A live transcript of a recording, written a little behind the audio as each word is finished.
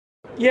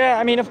Yeah,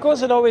 I mean, of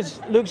course, it always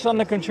looks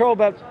under control,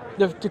 but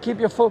to keep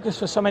your focus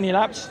for so many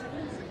laps,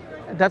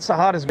 that's the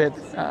hardest bit,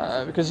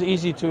 because it's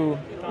easy to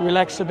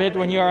relax a bit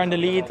when you are in the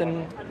lead,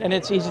 and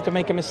it's easy to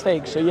make a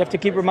mistake. So you have to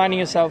keep reminding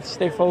yourself,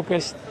 stay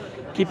focused,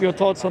 keep your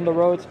thoughts on the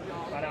road.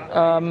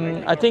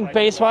 I think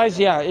pace-wise,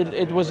 yeah,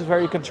 it was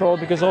very controlled,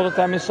 because all the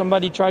time if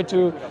somebody tried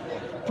to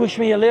push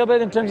me a little bit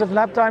in terms of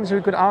lap times,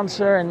 we could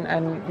answer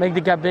and make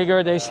the gap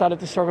bigger. They started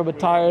to struggle with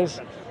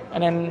tires.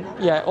 And then,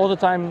 yeah, all the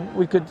time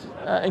we could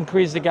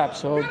increase the gap.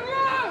 So,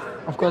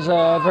 of course,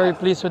 very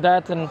pleased with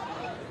that. And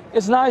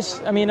it's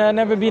nice. I mean, I've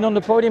never been on the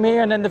podium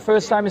here, and then the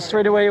first time is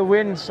straight away a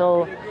win.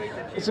 So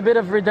it's a bit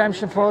of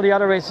redemption for all the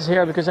other races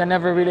here, because I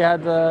never really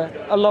had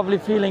a lovely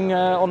feeling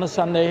on a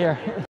Sunday here.